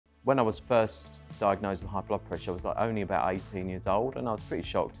When I was first diagnosed with high blood pressure, I was like only about 18 years old, and I was pretty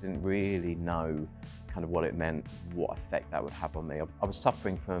shocked because I didn't really know kind of what it meant, what effect that would have on me. I was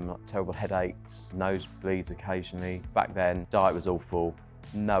suffering from like, terrible headaches, nosebleeds occasionally. Back then, diet was awful,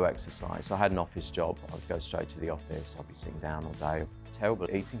 no exercise. So I had an office job. I would go straight to the office, I'd be sitting down all day.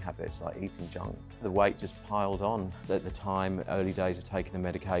 Terrible eating habits, like eating junk. The weight just piled on. At the time, early days of taking the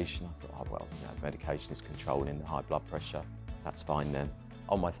medication, I thought, oh well, you know, medication is controlling the high blood pressure. That's fine then.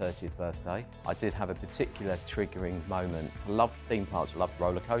 On my 30th birthday, I did have a particular triggering moment. I loved theme parks, I loved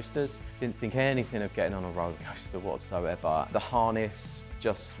roller coasters. Didn't think anything of getting on a roller coaster whatsoever. The harness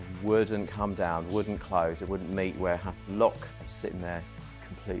just wouldn't come down, wouldn't close, it wouldn't meet where it has to lock. I was sitting there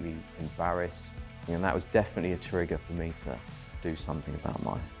completely embarrassed. And that was definitely a trigger for me to do something about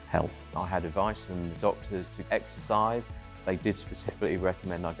my health. I had advice from the doctors to exercise. They did specifically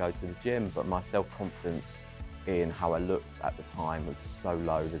recommend I go to the gym, but my self-confidence in how I looked at the time was so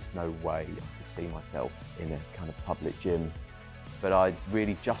low, there's no way I could see myself in a kind of public gym. But I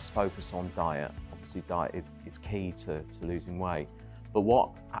really just focus on diet. Obviously diet is key to losing weight. But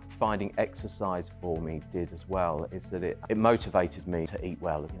what finding exercise for me did as well is that it motivated me to eat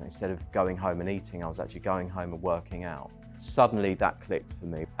well. You know, instead of going home and eating, I was actually going home and working out. Suddenly that clicked for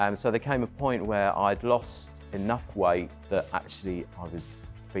me. So there came a point where I'd lost enough weight that actually I was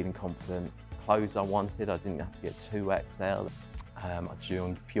feeling confident. Clothes I wanted, I didn't have to get 2XL. I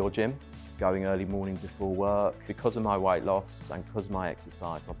joined PureGym, going early morning before work. Because of my weight loss and because of my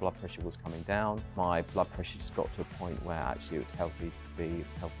exercise, my blood pressure was coming down. My blood pressure just got to a point where actually it was healthy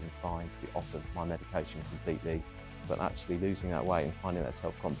and fine to be off of my medication completely. But actually losing that weight and finding that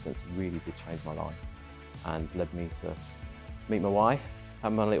self-confidence really did change my life and led me to meet my wife.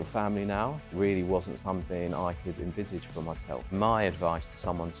 Having my little family now really wasn't something I could envisage for myself. My advice to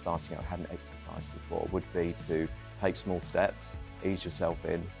someone starting out who hadn't exercised before would be to take small steps, ease yourself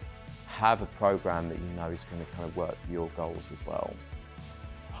in, have a program that you know is going to kind of work for your goals as well.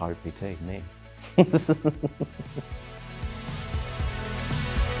 High PT, me.